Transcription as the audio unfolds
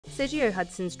Sergio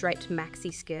Hudson's Draped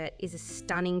Maxi Skirt is a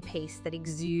stunning piece that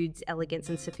exudes elegance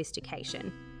and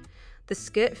sophistication. The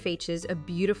skirt features a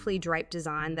beautifully draped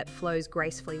design that flows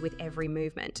gracefully with every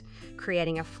movement,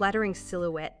 creating a flattering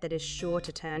silhouette that is sure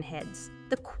to turn heads.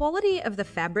 The quality of the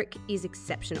fabric is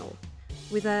exceptional,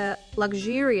 with a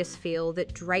luxurious feel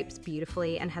that drapes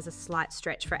beautifully and has a slight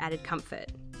stretch for added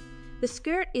comfort. The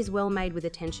skirt is well made with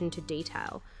attention to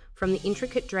detail, from the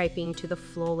intricate draping to the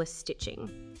flawless stitching.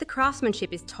 The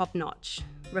craftsmanship is top-notch,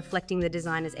 reflecting the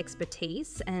designer's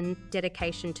expertise and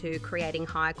dedication to creating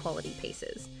high-quality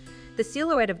pieces. The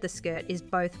silhouette of the skirt is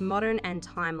both modern and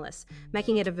timeless,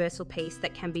 making it a versatile piece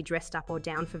that can be dressed up or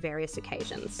down for various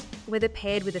occasions. Whether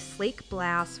paired with a sleek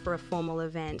blouse for a formal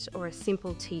event or a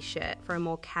simple t-shirt for a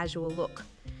more casual look,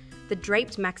 the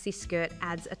Draped Maxi Skirt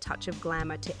adds a touch of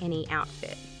glamour to any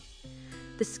outfit.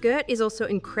 The skirt is also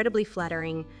incredibly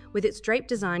flattering, with its draped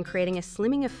design creating a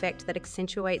slimming effect that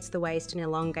accentuates the waist and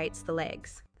elongates the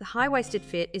legs. The high-waisted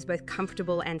fit is both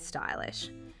comfortable and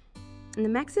stylish. And the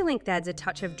maxi length adds a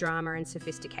touch of drama and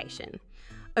sophistication.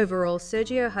 Overall,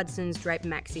 Sergio Hudson's Draped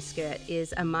Maxi Skirt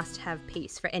is a must-have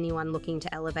piece for anyone looking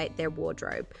to elevate their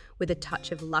wardrobe with a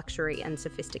touch of luxury and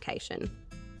sophistication.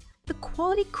 The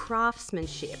quality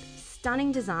craftsmanship,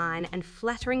 stunning design and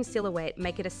flattering silhouette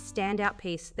make it a standout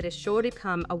piece that is sure to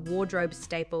become a wardrobe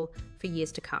staple for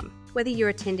years to come. Whether you're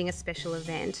attending a special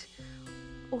event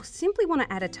or simply want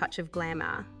to add a touch of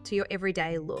glamour to your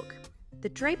everyday look, the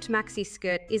Draped Maxi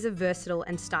Skirt is a versatile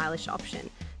and stylish option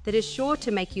that is sure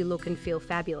to make you look and feel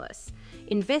fabulous.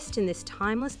 Invest in this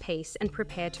timeless piece and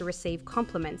prepare to receive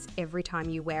compliments every time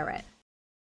you wear it.